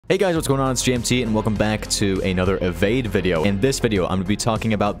Hey guys, what's going on? It's JMT and welcome back to another Evade video. In this video, I'm going to be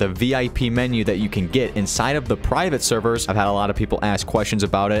talking about the VIP menu that you can get inside of the private servers. I've had a lot of people ask questions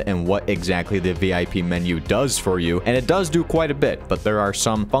about it and what exactly the VIP menu does for you. And it does do quite a bit, but there are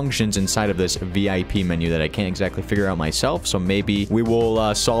some functions inside of this VIP menu that I can't exactly figure out myself. So maybe we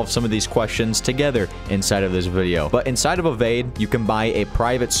will solve some of these questions together inside of this video. But inside of Evade, you can buy a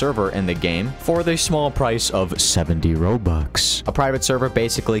private server in the game for the small price of 70 Robux. A private server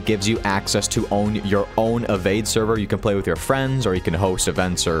basically gives you access to own your own Evade server. You can play with your friends, or you can host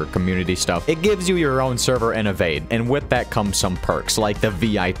events or community stuff. It gives you your own server in Evade, and with that comes some perks like the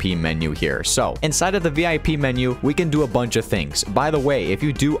VIP menu here. So inside of the VIP menu, we can do a bunch of things. By the way, if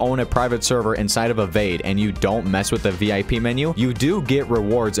you do own a private server inside of Evade and you don't mess with the VIP menu, you do get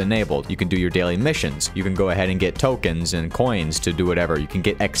rewards enabled. You can do your daily missions. You can go ahead and get tokens and coins to do whatever. You can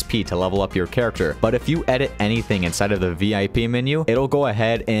get XP to level up your character. But if you edit anything inside of the VIP menu, it'll go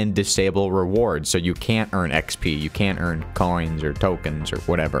ahead and disable rewards, so you can't earn XP, you can't earn coins or tokens or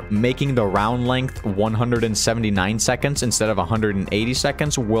whatever. Making the round length 179 seconds instead of 180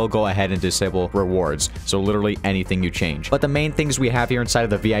 seconds will go ahead and disable rewards, so literally anything you change. But the main things we have here inside of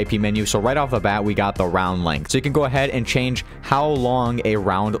the VIP menu, so right off the bat we got the round length, so you can go ahead and change how long a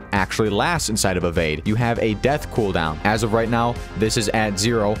round actually lasts inside of Evade. You have a death cooldown. As of right now, this is at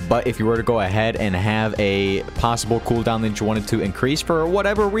 0, but if you were to go ahead and have a possible cooldown that you wanted to increase for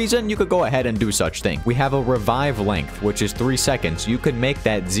whatever reason, you could go ahead and do such thing. We have a revive length, which is 3 seconds. You could make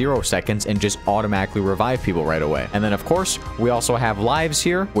that 0 seconds and just automatically revive people right away. And then of course, we also have lives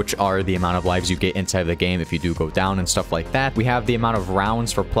here, which are the amount of lives you get inside of the game if you do go down and stuff like that. We have the amount of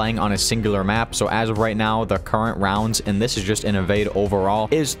rounds for playing on a singular map. So as of right now, the current rounds, and this is just in Evade overall,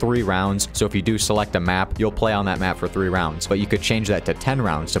 is 3 rounds. So if you do select a map, you'll play on that map for 3 rounds. But you could change that to 10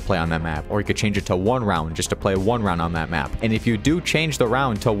 rounds to play on that map, or you could change it to 1 round just to play 1 round on that map. And if you do change the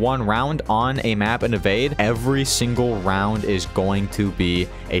round to 1 round on a map in Evade, every single round is going to be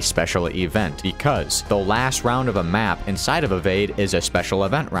a special event, because the last round of a map inside of Evade is a special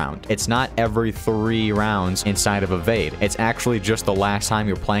event round. It's not every 3 rounds inside of Evade. It's actually just the last time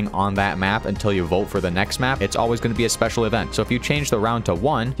you're playing on that map until you vote for the next map. It's always going to be a special event. So if you change the round to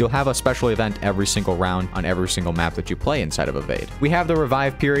 1, you'll have a special event every single round on every single map that you play inside of Evade. We have the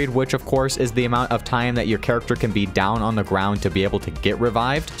revive period, which of course is the amount of time that your character can be down on the ground to be able to get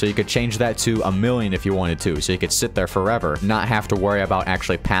revived. So you could change that to 1,000,000 if you wanted to, so you could sit there forever, not have to worry about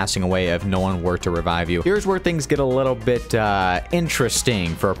actually passing away if no one were to revive you. Here's where things get a little bit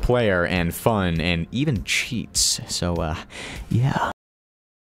interesting for a player, and fun, and even cheats. So yeah.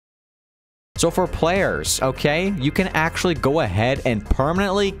 So for players, okay, you can actually go ahead and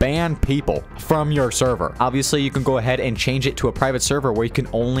permanently ban people from your server. Obviously, you can go ahead and change it to a private server where you can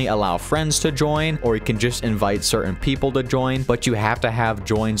only allow friends to join, or you can just invite certain people to join, but you have to have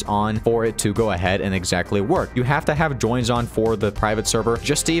joins on for it to go ahead and exactly work. You have to have joins on for the private server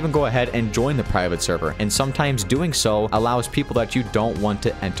just to even go ahead and join the private server. And sometimes doing so allows people that you don't want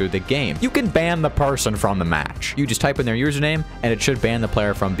to enter the game. You can ban the person from the match. You just type in their username and it should ban the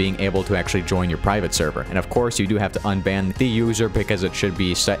player from being able to actually join your private server. And of course, you do have to unban the user because it should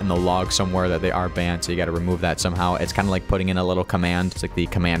be set in the log somewhere that they are banned, so you got to remove that somehow. It's kind of like putting in a little command. It's like the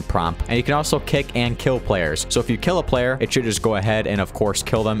command prompt. And you can also kick and kill players. So if you kill a player, it should just go ahead and of course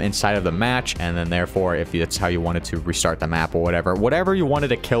kill them inside of the match, and then therefore if that's how you wanted to restart the map or whatever you wanted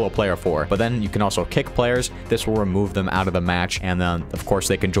to kill a player for. But then you can also kick players. This will remove them out of the match, and then of course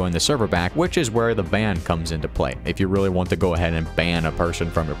they can join the server back, which is where the ban comes into play if you really want to go ahead and ban a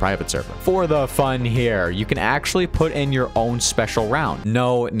person from your private server. For the fun here, you can actually put in your own special round.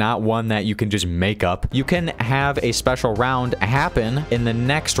 No, not one that you can just make up. You can have a special round happen in the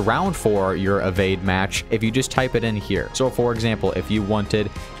next round for your Evade match if you just type it in here. So for example, if you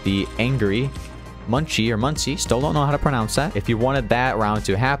wanted the Angry Munchie or Muncie, still don't know how to pronounce that. If you wanted that round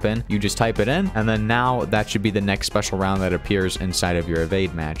to happen, you just type it in, and then now that should be the next special round that appears inside of your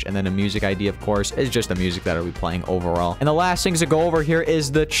Evade match. And then a music ID, of course, is just the music that will be playing overall. And the last things to go over here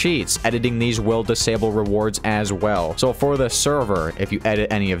is the cheats. Editing these will disable rewards as well. So for the server, if you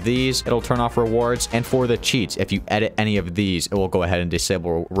edit any of these, it'll turn off rewards. And for the cheats, if you edit any of these, it will go ahead and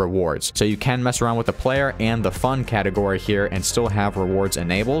disable rewards. So you can mess around with the player and the fun category here and still have rewards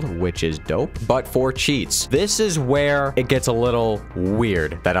enabled, which is dope. But for cheats. This is where it gets a little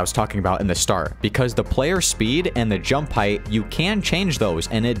weird that I was talking about in the start, because the player speed and the jump height, you can change those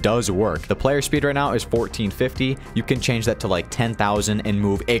and it does work. The player speed right now is 1450. You can change that to like 10,000 and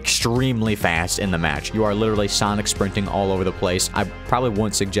move extremely fast in the match. You are literally Sonic sprinting all over the place. I probably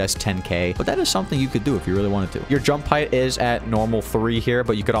wouldn't suggest 10K, but that is something you could do if you really wanted to. Your jump height is at normal 3 here,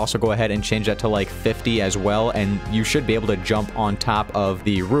 but you could also go ahead and change that to like 50 as well, and you should be able to jump on top of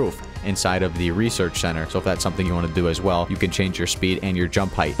the roof inside of the research center. So if that's something you want to do as well, you can change your speed and your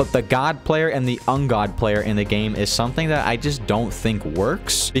jump height. But the God player and the ungod player in the game is something that I just don't think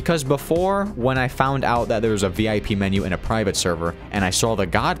works, because before, when I found out that there was a VIP menu in a private server and I saw the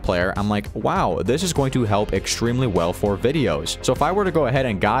God player, I'm like, wow, this is going to help extremely well for videos. So if I were to go ahead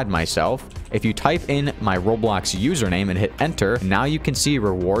and God myself, if you type in my Roblox username and hit enter, now you can see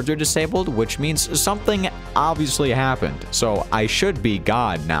rewards are disabled, which means something obviously happened. So I should be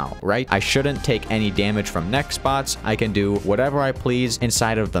God now, right? I shouldn't take any damage from next spots. I can do whatever I please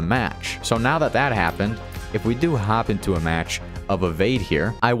inside of the match. So now that that happened, if we do hop into a match of evade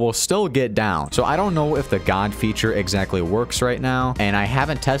here, I will still get down. So I don't know if the God feature exactly works right now, and I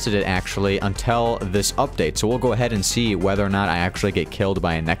haven't tested it actually until this update. So we'll go ahead and see whether or not I actually get killed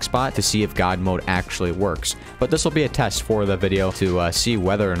by a next bot to see if God mode actually works. But this will be a test for the video to see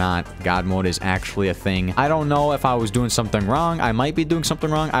whether or not God mode is actually a thing. I don't know if I was doing something wrong. I might be doing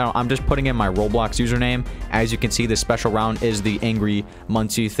something wrong. I'm just putting in my Roblox username. As you can see, the special round is the Angry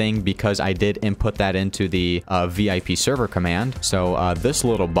Muncie thing because I did input that into the VIP server command. So this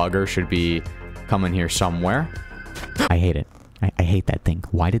little bugger should be coming here somewhere. I hate it. I hate that thing.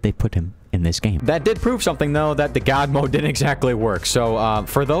 Why did they put him in this game? That did prove something, though, that the God mode didn't exactly work. So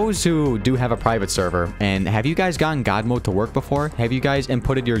for those who do have a private server, and have you guys gotten God mode to work before? Have you guys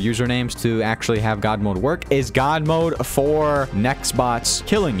inputted your usernames to actually have God mode work? Is God mode for next bots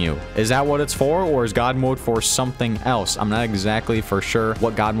killing you? Is that what it's for, or is God mode for something else? I'm not exactly for sure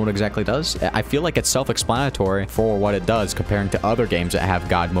what God mode exactly does. I feel like it's self-explanatory for what it does comparing to other games that have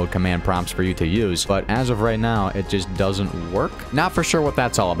God mode command prompts for you to use, but as of right now, it just doesn't work. Not for sure what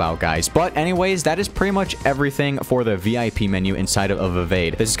that's all about, guys. But anyways, that is pretty much everything for the VIP menu inside of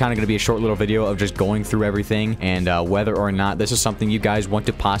Evade. This is kind of going to be a short little video of just going through everything and whether or not this is something you guys want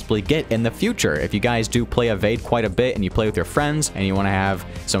to possibly get in the future. If you guys do play Evade quite a bit and you play with your friends and you want to have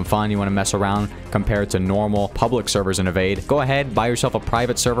some fun, you want to mess around compared to normal public servers in Evade, go ahead, buy yourself a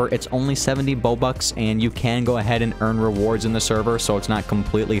private server. It's only 70 Bobucks and you can go ahead and earn rewards in the server, so it's not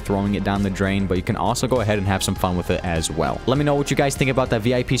completely throwing it down the drain, but you can also go ahead and have some fun with it as well. Let me know what you guys think about the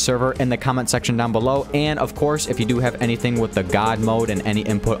VIP server in the comment section down below, and of course, if you do have anything with the God mode and any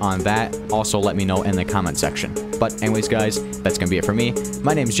input on that, also let me know in the comment section. But anyways, guys, that's gonna be it for me.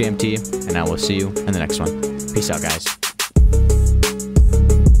 My name is JMT, and I will see you in the next one. Peace out, guys.